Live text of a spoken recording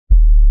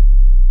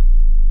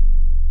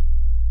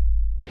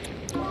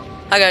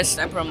Hi guys,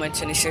 Sniper on my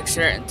 26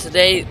 here, and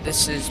today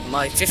this is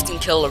my 15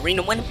 kill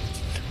arena win.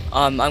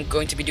 I'm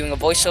going to be doing a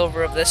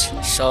voiceover of this,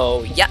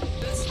 so yeah.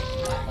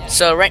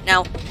 So right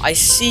now, I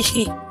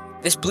see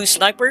this blue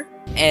sniper,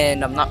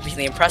 and I'm not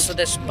really impressed with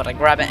this, but I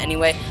grab it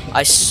anyway.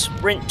 I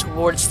sprint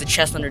towards the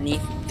chest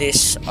underneath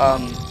this,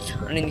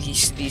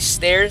 underneath these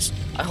stairs.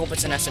 I hope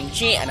it's an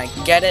SMG, and I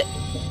get it,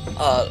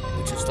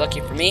 which is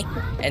lucky for me.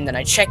 And then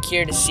I check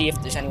here to see if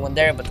there's anyone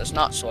there, but there's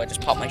not, so I just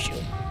pop my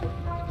shield.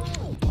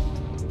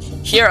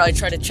 Here I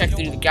try to check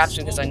through the gaps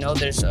because I know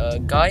there's a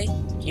guy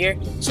here,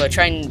 so I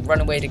try and run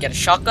away to get a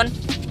shotgun,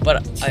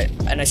 but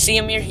I see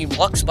him here. He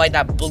walks by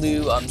that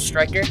blue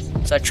striker,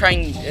 so I try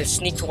and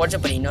sneak towards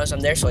it, but he knows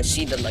I'm there, so I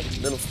see the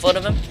little foot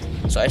of him,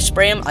 so I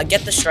spray him. I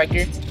get the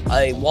striker,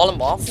 I wall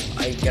him off,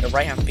 I get a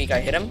right hand peek,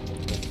 I hit him,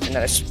 and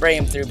then I spray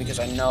him through because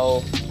I know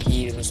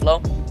he was low.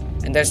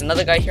 And there's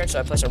another guy here, so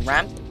I place a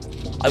ramp.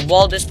 I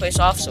wall this place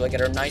off, so I get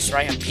a nice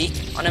right hand peek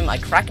on him. I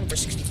crack him for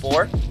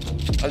 64.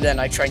 And then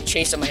I try and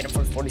chase him. I hit him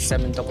for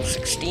 47, double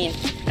 16,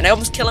 and I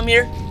almost kill him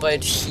here,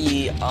 but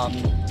he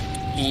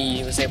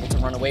was able to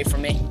run away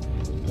from me.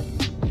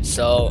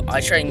 So I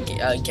try and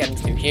get him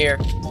through here,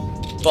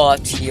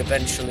 but he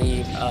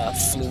eventually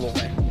flew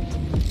away.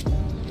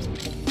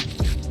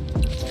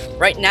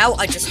 Right now,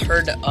 I just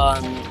heard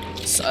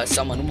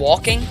someone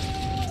walking,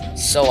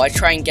 so I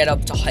try and get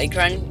up to high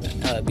ground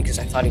because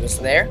I thought he was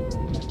there.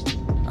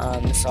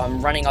 So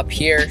I'm running up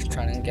here,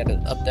 trying to get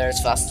it up there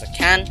as fast as I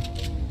can.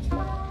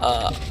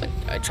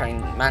 I try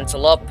and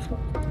mantle up.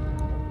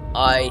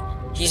 I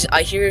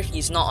hear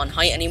he's not on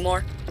height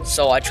anymore,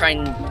 so I try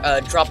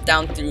and drop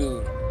down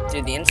through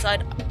the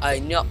inside. I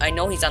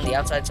know he's on the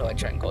outside, so I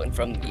try and go in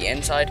from the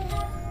inside.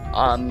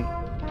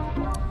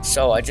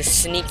 So I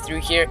just sneak through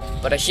here,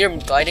 but I hear him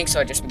gliding, so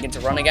I just begin to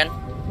run again,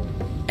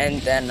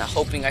 and then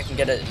hoping I can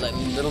get a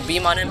little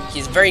beam on him.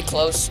 He's very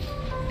close,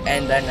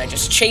 and then I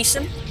just chase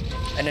him,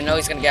 and I know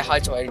he's gonna get high,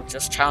 so I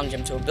just challenge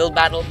him to a build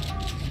battle.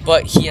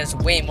 But he has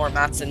way more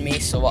mats than me,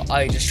 so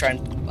I just try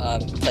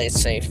and play it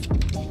safe.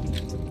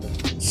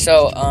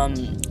 So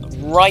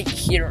right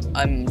here,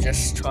 I'm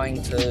just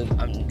trying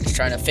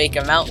to fake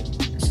him out.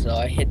 So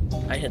I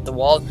hit the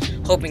wall,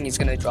 hoping he's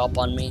gonna drop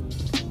on me.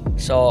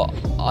 So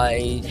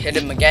I hit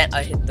him again.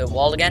 I hit the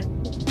wall again,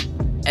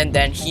 and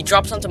then he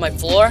drops onto my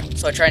floor.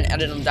 So I try and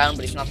edit him down,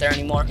 but he's not there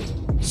anymore.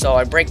 So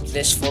I break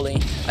this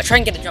fully. I try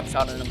and get a jump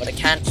shot on him, but I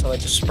can't. So I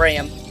just spray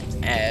him,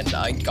 and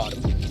I got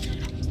him.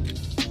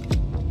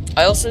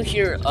 I also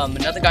hear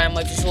another guy on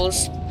my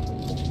visuals,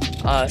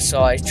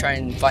 so I try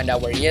and find out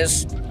where he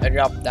is. I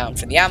drop down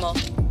for the ammo,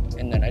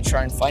 and then I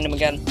try and find him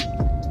again.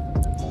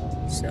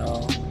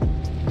 So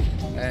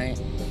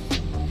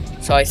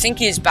I think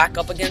he's back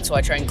up again, so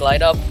I try and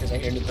glide up because I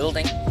hear the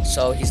building.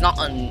 So he's not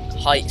on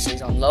height, so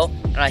he's on low,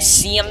 and I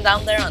see him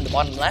down there on the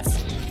bottom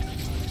left.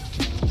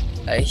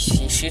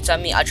 He shoots at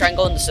me. I try and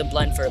go in the zip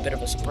line for a bit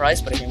of a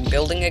surprise, but I hear him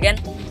building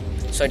again.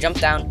 So I jump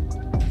down,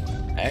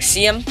 and I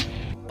see him.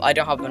 I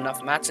don't have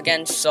enough mats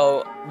again,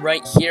 so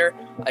right here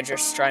I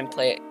just try and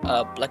play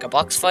like a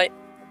box fight.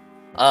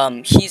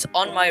 He's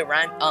on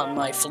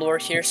my floor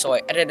here, so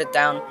I edit it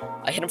down.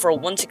 I hit him for a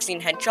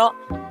 116 headshot.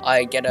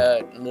 I get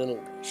a little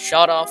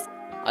shot off.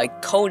 I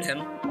cone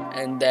him,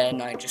 and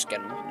then I just get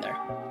him from there.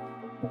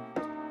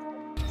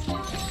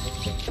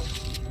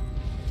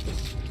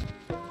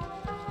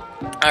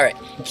 Alright,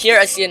 here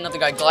I see another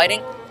guy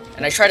gliding,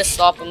 and I try to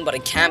stop him, but I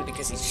can't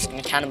because he's just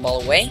gonna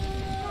cannonball away.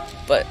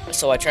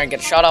 So I try and get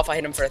a shot off. I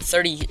hit him for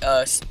 30,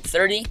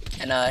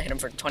 and I hit him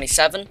for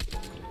 27,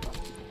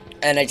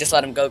 and I just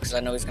let him go because I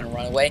know he's gonna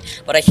run away.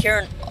 But I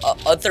hear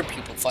other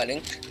people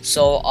fighting,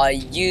 so I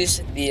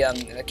use the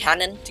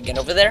cannon to get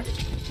over there.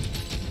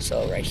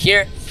 So right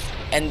here,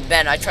 and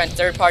then I try and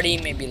third party,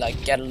 maybe like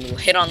get a little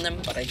hit on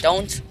them, but I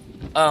don't.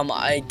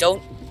 I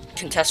don't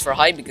contest for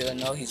high because I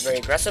know he's very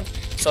aggressive.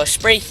 So I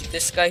spray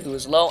this guy who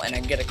is low, and I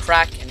get a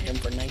crack and hit him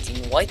for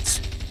 19 whites.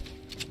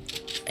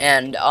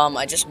 And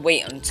I just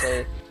wait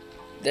until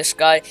this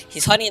guy,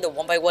 he's hiding in the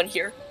 1x1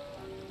 here,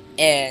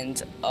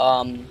 and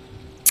I'm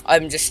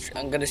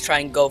gonna try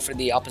and go for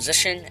the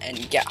opposition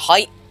and get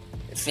height,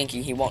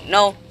 thinking he won't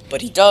know,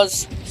 but he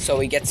does. So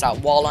he gets that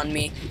wall on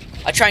me.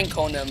 I try and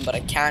cone him, but I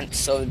can't.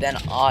 So then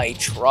I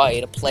try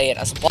to play it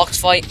as a box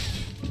fight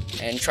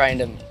and trying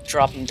to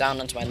drop him down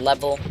onto my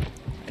level,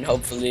 and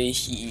hopefully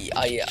he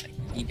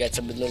gets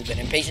a little bit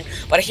impatient.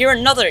 But I hear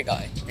another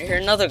guy. I hear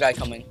another guy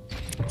coming.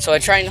 So I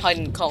try and hide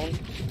in the cone,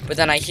 but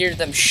then I hear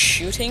them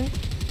shooting,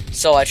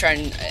 so I try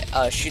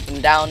and shoot them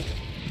down.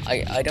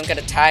 I don't get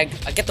a tag.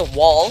 I get the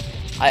wall.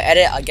 I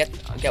edit. I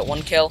get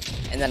one kill,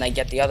 and then I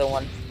get the other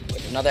one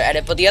with another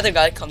edit. But the other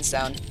guy comes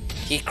down.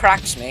 He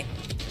cracks me,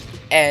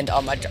 and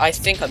I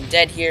think I'm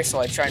dead here, so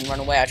I try and run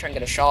away. I try and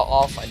get a shot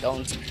off. I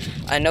don't.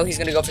 I know he's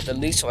gonna go for the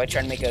loot, so I try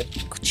and make a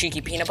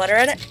cheeky peanut butter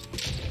edit,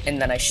 and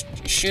then I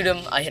shoot him.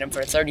 I hit him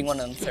for 31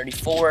 and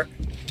 34,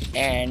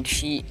 and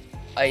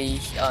I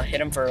hit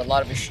him for a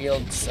lot of his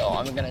shield, so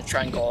I'm gonna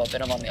try and go a bit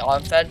on the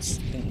offense,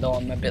 even though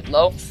I'm a bit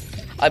low.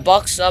 I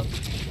box up.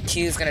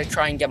 He's gonna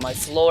try and get my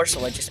floor,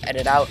 so I just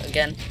edit out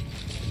again.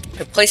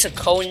 I place a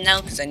cone now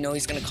because I know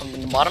he's gonna come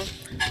from the bottom.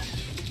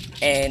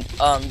 And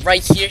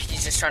right here,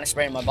 he's just trying to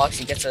spray in my box.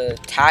 He gets a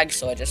tag,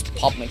 so I just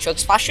pop my chug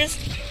splashes.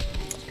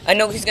 I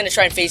know he's gonna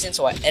try and phase in,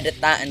 so I edit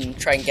that and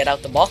try and get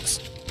out the box.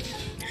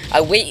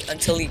 I wait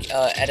until he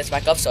edits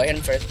back up, so I hit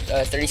him for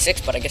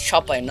 36, but I get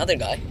shot by another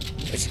guy,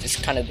 which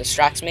just kind of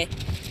distracts me.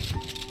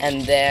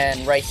 And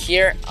then right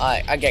here,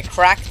 I get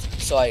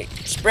cracked, so I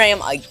spray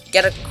him, I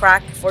get a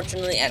crack,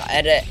 fortunately, and I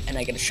edit, and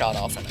I get a shot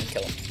off, and I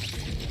kill him.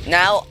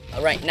 Now,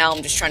 right now,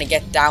 I'm just trying to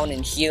get down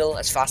and heal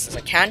as fast as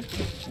I can,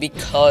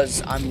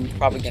 because I'm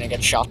probably gonna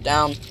get shot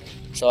down.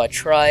 So I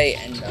try,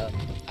 and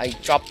I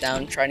drop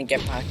down, trying to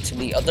get back to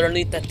the other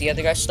loot that the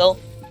other guy stole,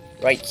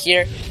 right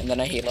here, and then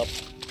I heal up.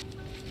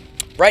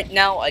 Right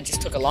now, I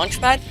just took a launch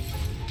pad,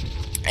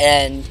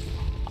 and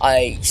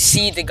I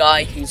see the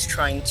guy who's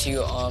trying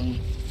to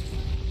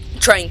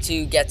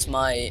get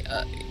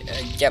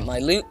my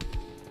loot,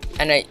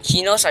 and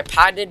he knows I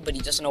padded, but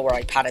he doesn't know where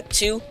I padded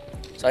to.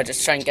 So I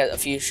just try and get a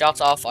few shots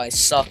off. I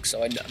suck,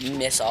 so I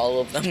miss all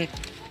of them.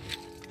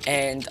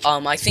 And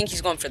I think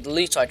he's going for the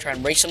loot, so I try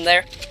and race him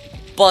there,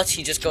 but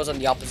he just goes on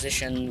the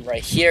opposition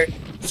right here.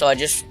 So I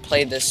just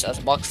play this as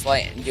a box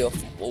fight and do a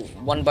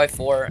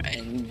 1x4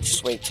 and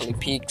just wait till he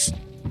peeks.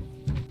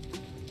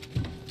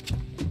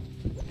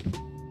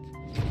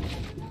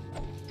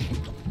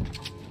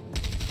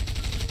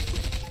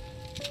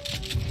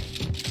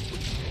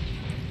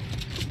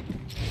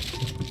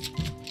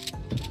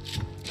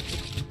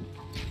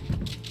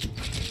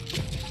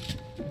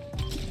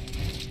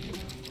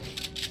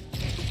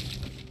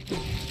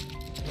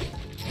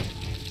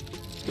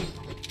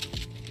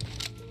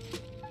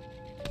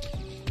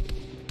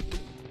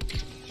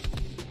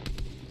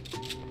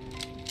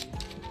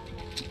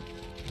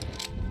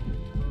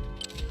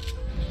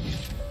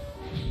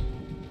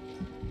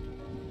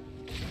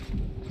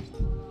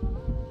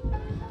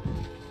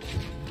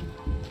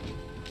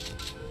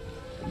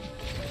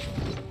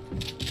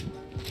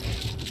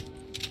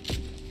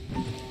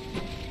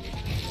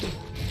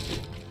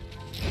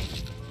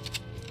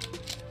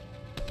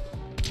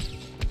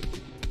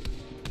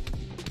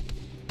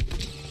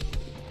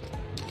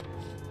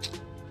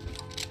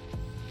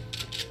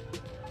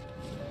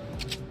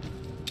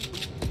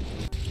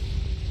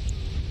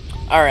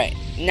 Alright,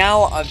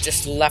 now I've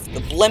just left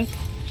the blimp,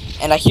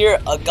 and I hear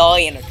a guy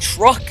in a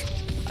truck,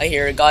 I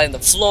hear a guy on the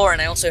floor,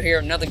 and I also hear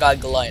another guy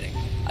gliding.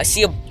 I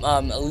see a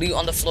loot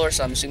on the floor,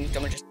 so I'm assuming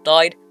someone just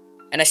died,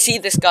 and I see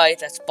this guy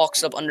that's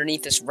boxed up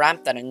underneath this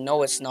ramp that I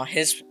know it's not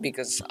his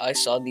because I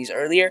saw these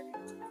earlier.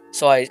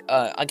 So I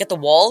get the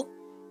wall,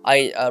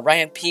 I right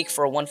hand peek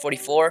for a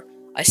 144,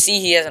 I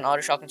see he has an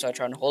auto shotgun, so I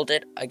try and hold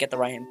it, I get the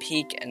right hand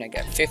peek, and I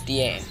get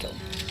 58 and kill him.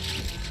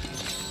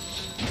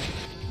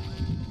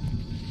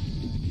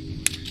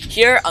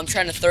 Here, I'm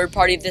trying to third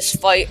party this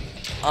fight.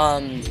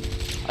 I'm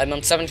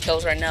on 7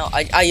 kills right now.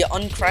 I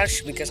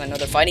uncrash because I know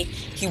they're fighting.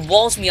 He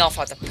walls me off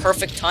at the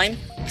perfect time.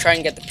 Try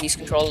and get the piece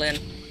control in.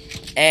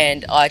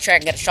 And I try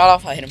and get a shot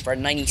off. I hit him for a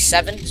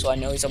 97, so I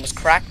know he's almost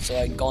cracked. So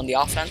I go on the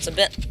offense a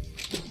bit.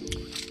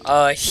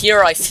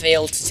 Here I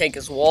failed to take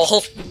his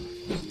wall.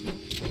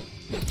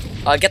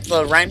 I get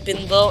the ramp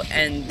in though,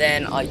 and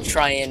then I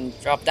try and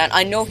drop down.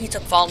 I know he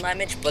took fall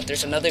damage, but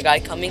there's another guy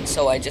coming,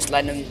 so I just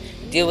let him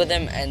deal with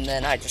him, and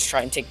then I just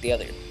try and take the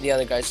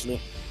other guy's loot.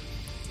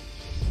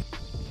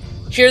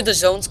 Here the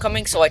zone's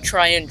coming, so I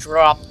try and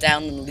drop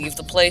down and leave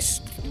the place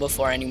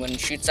before anyone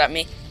shoots at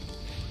me.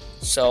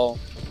 So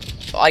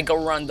I go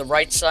around the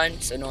right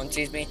side so no one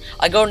sees me.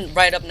 I go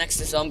right up next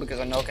to the zone because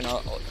I know I can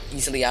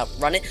easily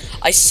outrun it.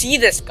 I see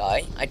this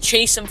guy, I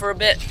chase him for a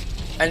bit,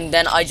 and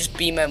then I just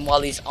beam him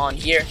while he's on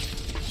here.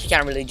 He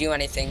can't really do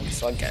anything,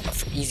 so I get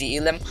an easy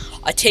elim.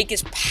 I take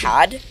his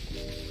pad,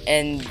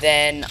 and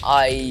then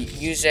I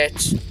use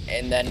it,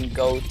 and then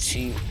go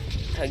to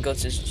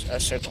a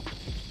circle.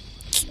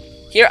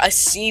 Here I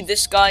see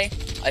this guy,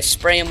 I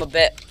spray him a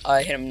bit,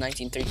 I hit him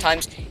 19 3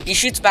 times. He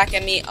shoots back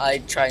at me, I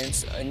try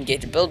and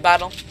engage a build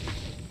battle.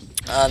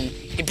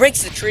 He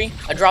breaks the tree,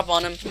 I drop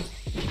on him,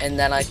 and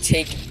then I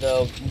take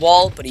the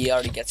wall, but he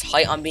already gets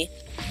height on me.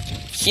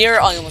 Here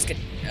I almost get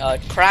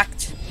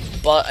cracked,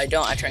 but I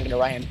don't. I try and get a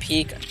right hand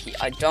peek.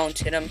 I don't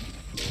hit him,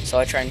 so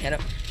I try and hit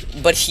him.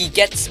 But he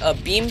gets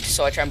beamed,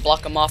 so I try and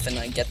block him off, and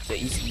I get the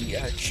easy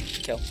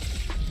kill.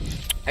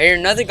 I hear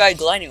another guy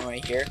gliding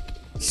right here,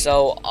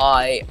 so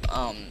I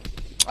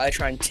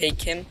try and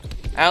take him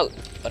out,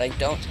 but I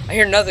don't. I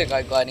hear another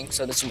guy gliding,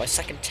 so this is my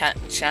second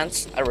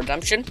chance at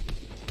redemption.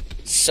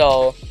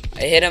 So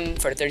I hit him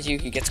for 32,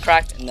 he gets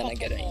cracked, and then I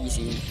get an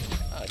easy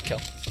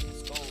kill.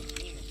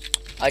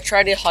 I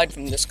try to hide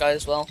from this guy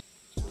as well,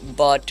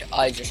 but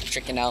I just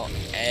chicken out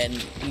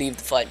and leave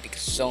the fight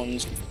because the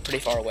zone's pretty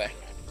far away.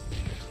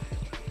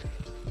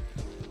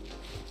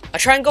 I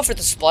try and go for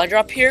the supply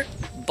drop here,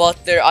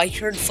 but I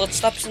heard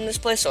footsteps in this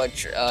place, so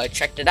I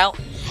checked it out.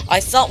 I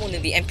thought one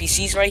of the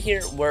NPCs right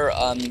here were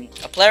a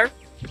player,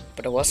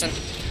 but it wasn't.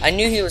 I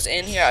knew he was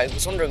in here. I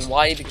was wondering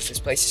why, because this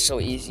place is so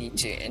easy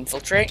to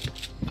infiltrate.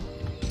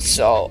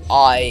 So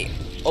I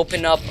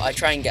open up, I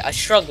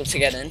struggle to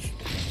get in.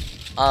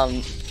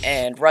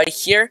 And right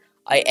here,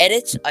 I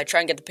edit, I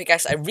try and get the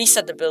pickaxe, I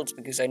reset the builds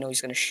because I know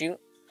he's gonna shoot.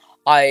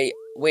 I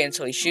wait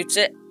until he shoots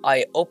it,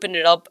 I open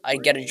it up, I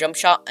get a jump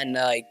shot, and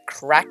I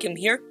crack him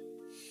here.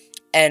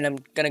 And I'm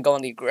gonna go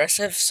on the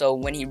aggressive, so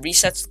when he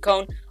resets the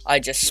cone, I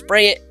just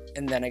spray it,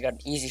 and then I got an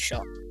easy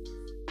shot.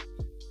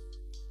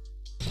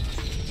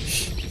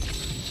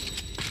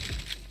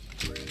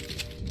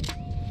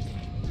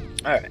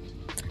 Alright.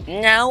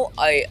 Now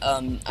I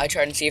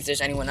try and see if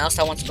there's anyone else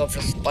that wants to go for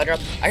a spider up.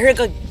 I heard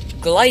a guy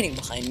gliding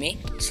behind me,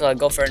 so I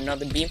go for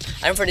another beam.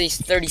 I went for these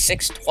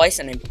 36 twice,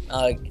 and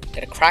I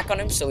get a crack on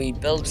him, so he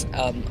builds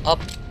up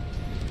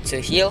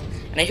to heal.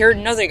 And I hear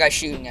another guy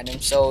shooting at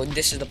him, so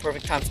this is the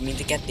perfect time for me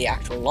to get the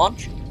actual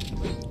launch.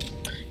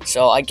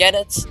 So I get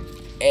it,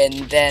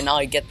 and then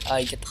I get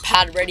the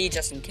pad ready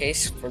just in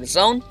case for the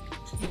zone.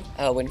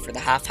 Waiting for the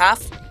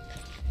half.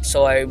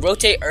 So I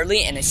rotate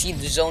early, and I see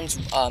the zones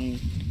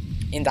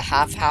in the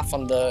half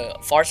on the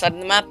far side of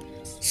the map.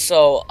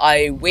 So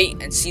I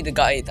wait and see the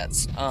guy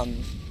that's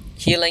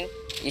healing.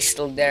 He's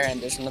still there, and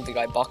there's another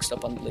guy boxed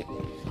up on the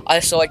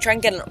loop. So I try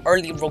and get an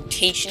early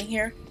rotation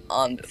here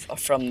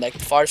from like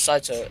the far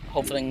side, so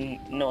hopefully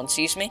no one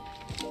sees me.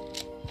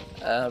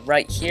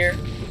 Right here.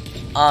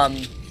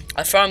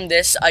 From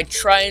this, I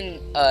try and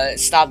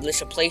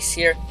establish a place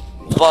here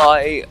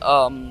by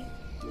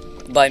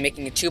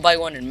making a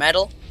 2x1 in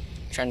metal,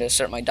 trying to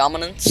assert my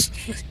dominance.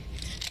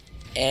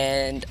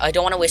 And I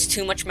don't want to waste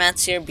too much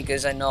mats here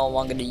because I know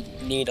I'm gonna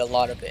need a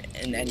lot of it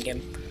in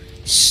endgame.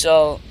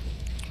 So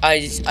I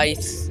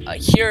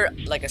hear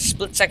like a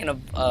split second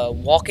of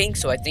walking,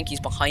 so I think he's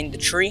behind the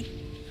tree,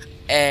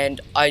 and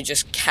I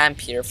just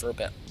camp here for a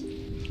bit.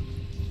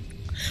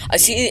 I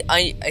see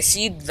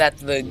that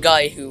the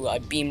guy who I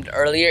beamed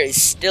earlier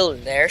is still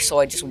there, so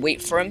I just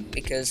wait for him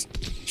because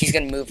he's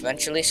gonna move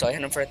eventually. So I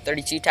hit him for a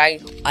 32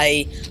 tag.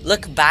 I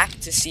look back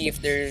to see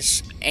if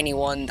there's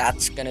anyone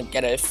that's gonna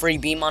get a free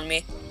beam on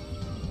me.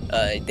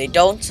 They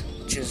don't,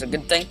 which is a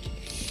good thing.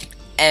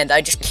 And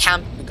I just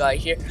camp the guy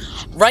here.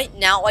 Right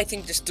now, I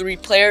think there's 3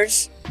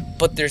 players,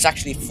 but there's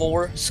actually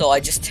 4, so I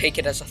just take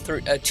it as a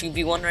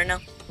 2v1 right now.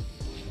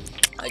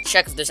 I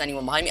check if there's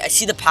anyone behind me. I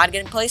see the pad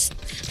getting placed,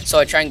 so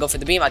I try and go for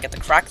the beam. I get the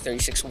crack,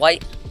 36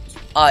 white.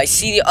 I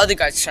see the other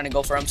guys trying to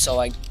go for him, so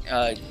I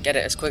get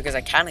it as quick as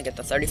I can. I get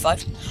the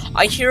 35.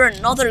 I hear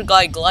another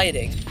guy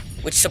gliding,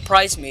 which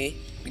surprised me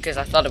because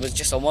I thought it was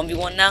just a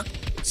 1v1 now.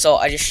 So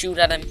I just shoot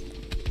at him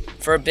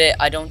for a bit.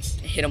 I don't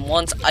hit him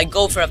once. I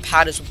go for a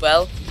pad as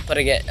well, but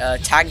I get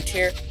tagged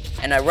here,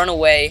 and I run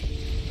away,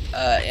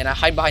 and I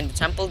hide behind the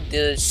temple.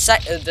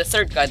 The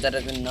third guy that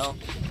I didn't know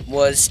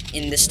was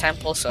in this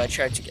temple, so I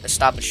tried to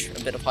establish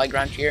a bit of high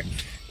ground here.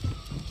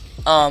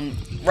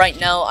 Right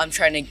now, I'm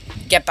trying to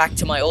get back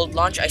to my old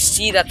launch. I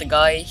see that the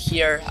guy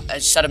here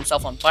has set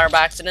himself on fire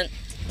by accident,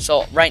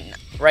 so right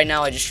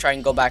now I just try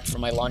and go back for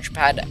my launch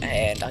pad,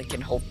 and I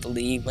can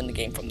hopefully win the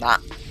game from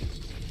that.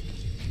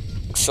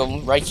 So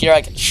right here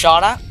I get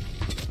shot at,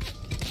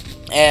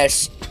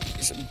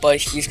 but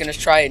he's gonna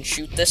try and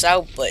shoot this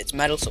out, but it's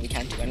metal, so we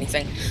can't do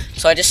anything.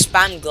 So I just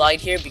spam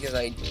glide here because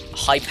I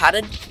high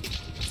padded,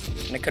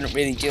 and I couldn't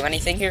really do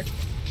anything here.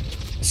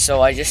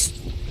 So I just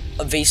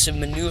evasive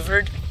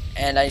maneuvered,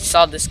 and I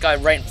saw this guy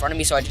right in front of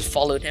me, so I just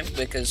followed him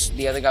because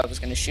the other guy was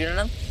gonna shoot at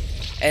him.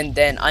 And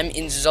then I'm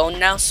in zone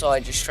now, so I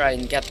just try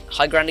and get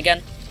high ground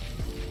again.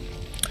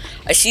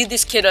 I see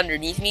this kid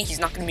underneath me. He's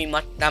not gonna be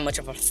that much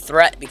of a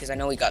threat because I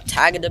know he got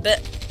tagged a bit.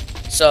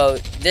 So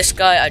this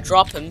guy, I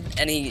drop him,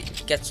 and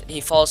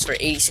he falls for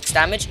 86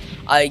 damage.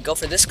 I go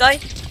for this guy,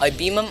 I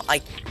beam him,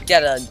 I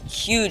get a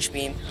huge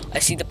beam. I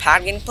see the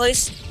pad getting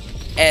placed,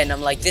 and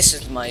I'm like, this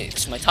is my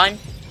time.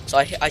 So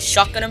I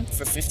shotgun him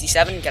for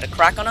 57, get a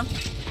crack on him,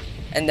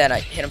 and then I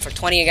hit him for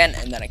 20 again,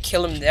 and then I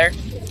kill him there.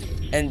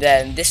 And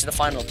then this is the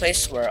final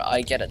place where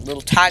I get a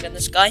little tag on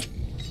this guy.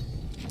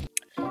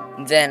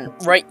 Then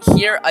right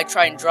here, I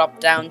try and drop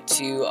down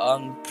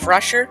to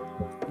pressure,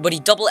 but he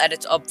double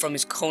edits up from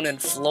his cone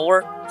and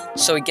floor,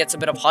 so he gets a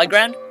bit of high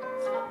ground.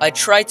 I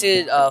try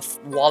to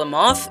wall him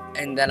off,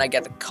 and then I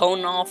get the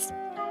cone off.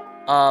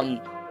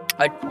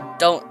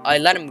 I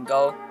let him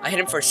go. I hit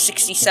him for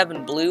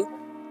 67 blue,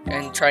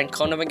 and try and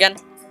cone him again,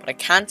 but I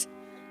can't.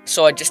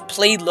 So I just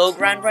play low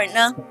ground right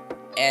now,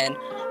 and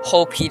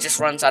hope he just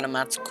runs out of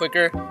mats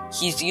quicker.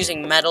 He's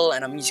using metal,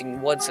 and I'm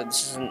using wood, so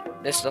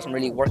this doesn't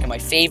really work in my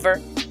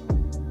favor.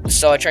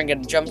 So I try and get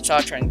a jump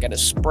shot, try and get a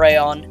spray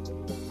on,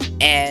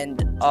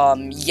 and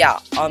yeah,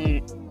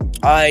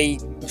 I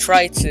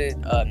try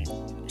to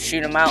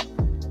shoot him out,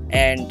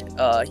 and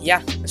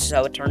yeah, this is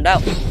how it turned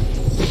out.